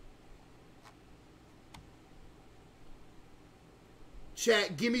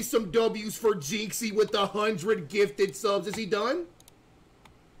 Chat, give me some W's for Jinxie with the 100 gifted subs. Is he done?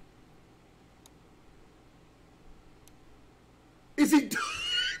 Is he done?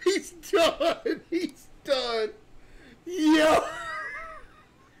 He's done. He's done. Yo.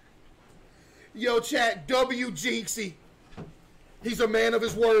 Yo, chat, W Jinxie. He's a man of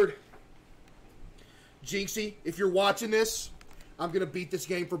his word. Jinxie, if you're watching this, I'm going to beat this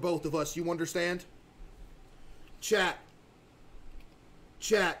game for both of us. You understand? Chat.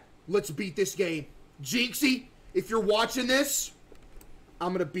 Chat, let's beat this game. Jinxie, if you're watching this, I'm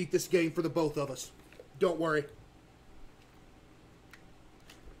going to beat this game for the both of us. Don't worry.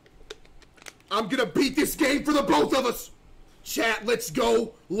 I'm going to beat this game for the both of us. Chat, let's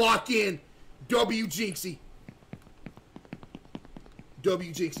go. Lock in. W Jinxie.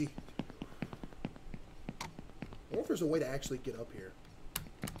 W Jinxie. I wonder if there's a way to actually get up here.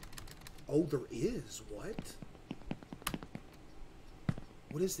 Oh, there is. What?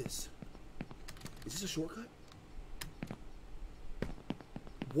 What is this? Is this a shortcut?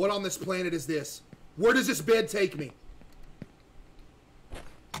 What on this planet is this? Where does this bed take me?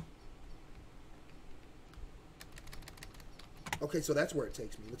 Okay, so that's where it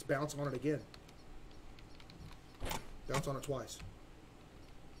takes me. Let's bounce on it again. Bounce on it twice.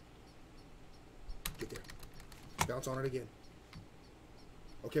 Get there. Bounce on it again.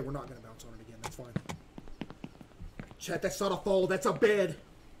 Okay, we're not going to bounce on it again. That's fine. Chat, that's not a fall. That's a bed.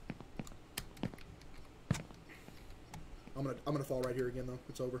 I'm gonna fall right here again, though.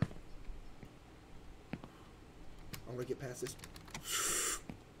 It's over. I'm going to get past this.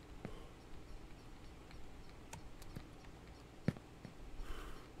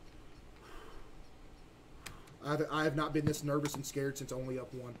 I have not been this nervous and scared since only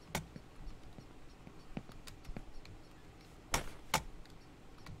up 1.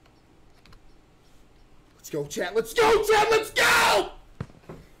 Let's go, chat. Let's go, chat. Let's go!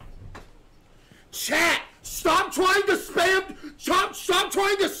 Chat, stop trying to spam. Stop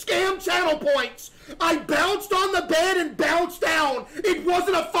trying to scam channel points. I bounced on the bed and bounced down. It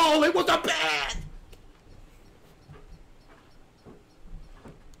wasn't a fall. It was a bed.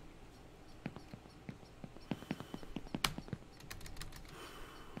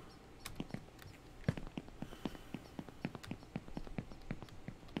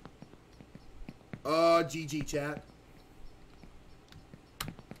 GG, chat.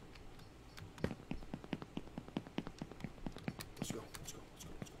 Let's go. Let's go. Let's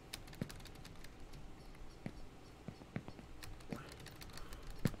go. Let's go.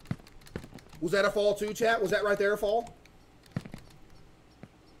 Was that a fall too, chat? Was that right there a fall?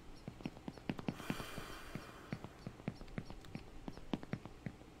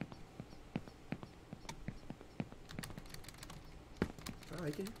 I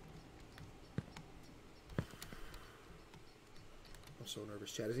like it. I'm so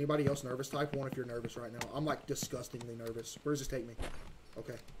nervous, chat. Is anybody else nervous? Type 1 if you're nervous right now. I'm like disgustingly nervous. Where does this take me?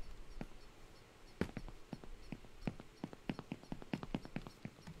 Okay.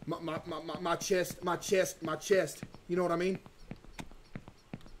 My chest. You know what I mean?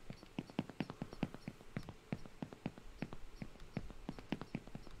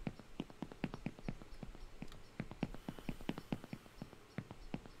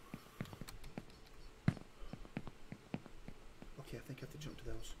 Okay, I think I have to jump to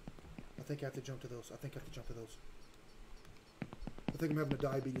those. I think I have to jump to those. I think I'm having a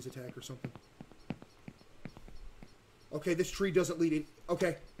diabetes attack or something. Okay, this tree doesn't lead in.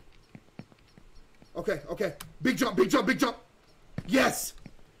 Okay. Okay. Big jump. Yes!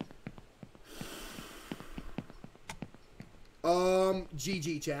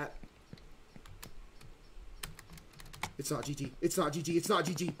 GG, chat. It's not GG. It's not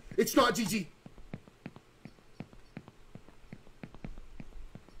GG.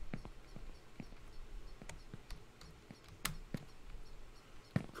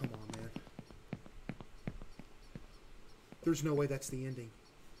 Come on, man. There's no way that's the ending.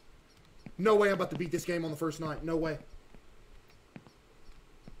 No way I'm about to beat this game on the first night. No way.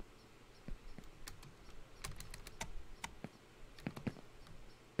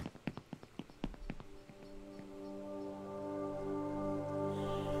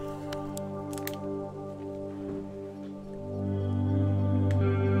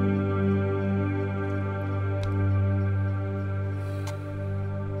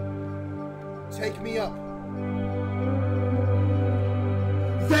 Take me up.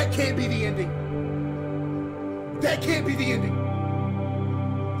 That can't be the ending. That can't be the ending.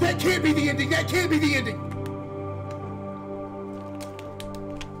 That can't be the ending. That can't be the ending.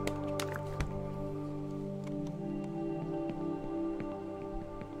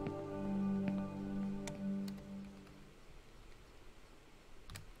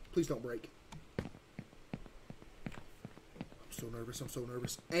 Please don't break. I'm so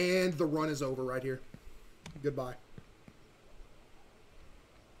nervous. And the run is over right here. Goodbye.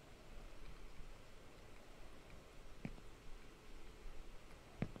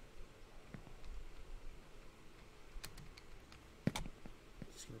 Is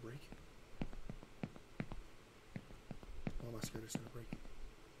this gonna break? Oh, am I scared it's gonna break?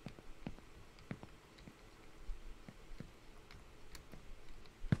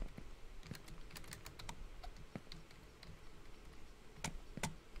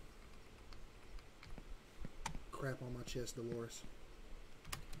 Crap on my chest, Dolores.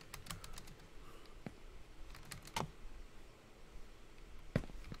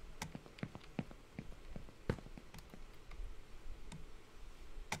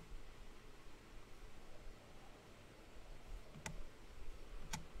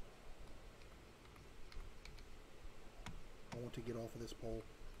 want to get off of this pole.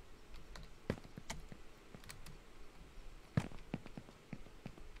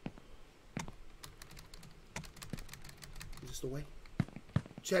 Is this the way?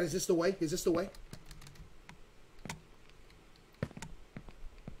 Chad, is this the way? Is this the way?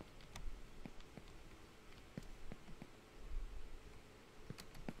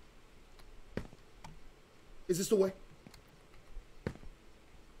 Is this the way?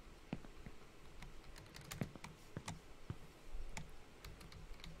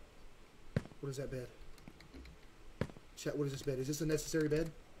 What is that bed? Chat, what is this bed? Is this a necessary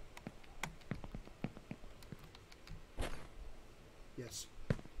bed? Yes.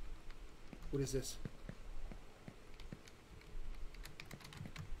 What is this?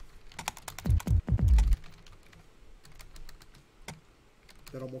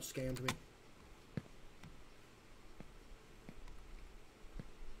 That almost scammed me.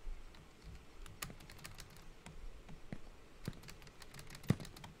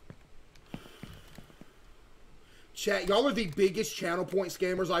 Chat, y'all are the biggest channel point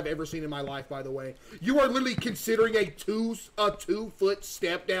scammers I've ever seen in my life, by the way. You are literally considering a 2-foot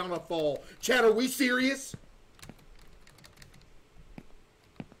step down a fall. Chat, are we serious?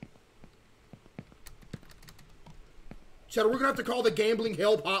 Chat, we're going to have to call the gambling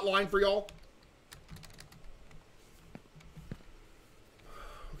help hotline for y'all.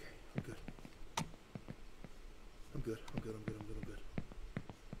 Okay, I'm good. I'm good. I'm good. I'm good. I'm good. I'm good.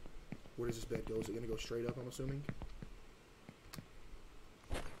 Where does this bed go? Is it going to go straight up, I'm assuming?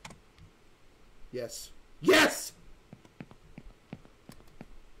 Yes. Yes!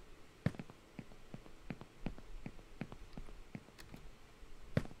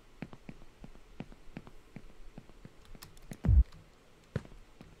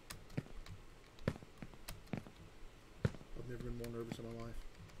 I've never been more nervous in my life.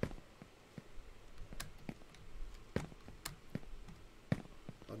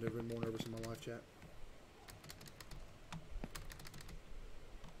 I've never been more nervous in my life, chat.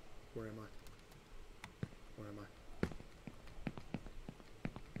 Where am I? Where am I?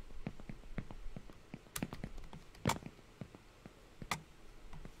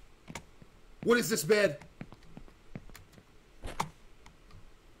 What is this bed?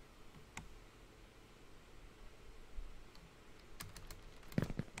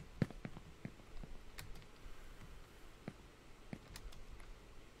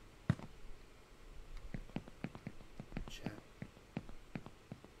 Chat.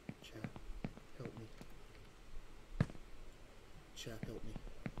 Chat. Help me. Chat, help me.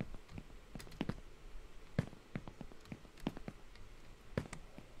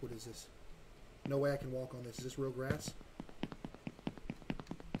 What is this? No way I can walk on this. Is this real grass?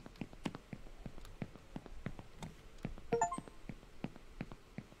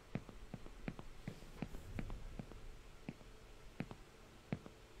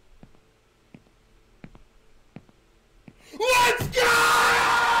 Let's go!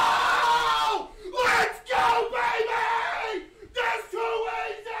 Let's go, baby! That's too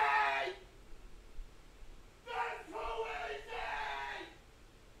easy! That's too easy!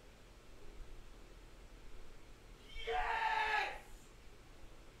 Yes!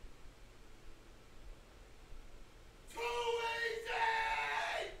 Too easy!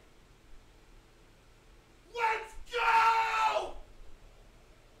 Let's go!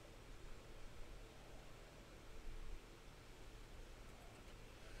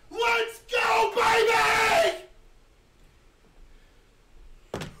 Let's go, baby!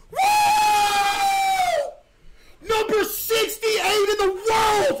 Woo! Number 68 in the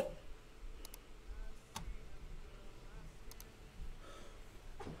world!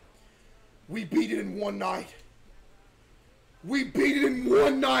 We beat it in one night. We beat it in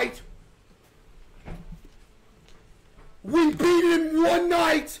one night. We beat it in one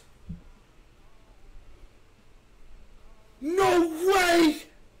night. No way!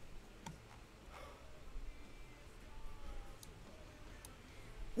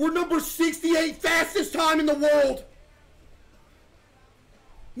 We're number 68 fastest time in the world.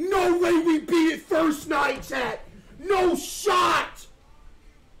 No way we beat it first night, chat. No shot.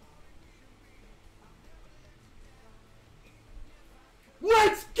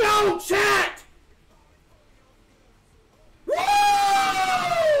 Let's go, chat. Woo!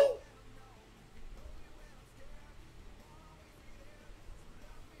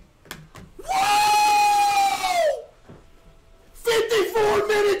 Woo! 54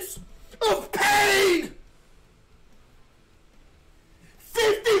 minutes of pain!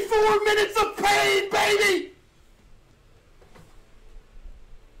 54 minutes of pain, baby!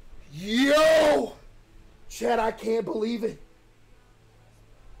 Yo! Chad, I can't believe it.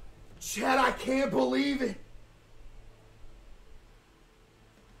 Chad, I can't believe it.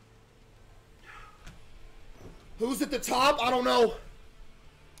 Who's at the top? I don't know.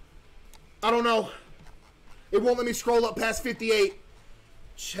 I don't know. It won't let me scroll up past 58.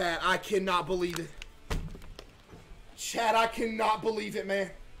 Chat, I cannot believe it. Chat, I cannot believe it, man.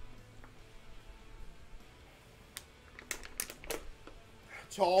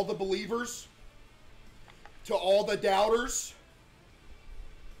 To all the believers, to all the doubters,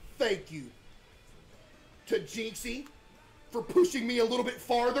 thank you. To Jinxie for pushing me a little bit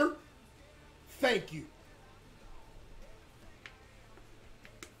farther, thank you.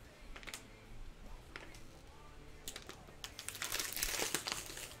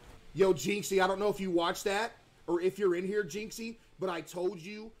 Yo, Jinxie, I don't know if you watched that or if you're in here, Jinxie, but I told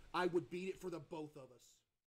you I would beat it for the both of us.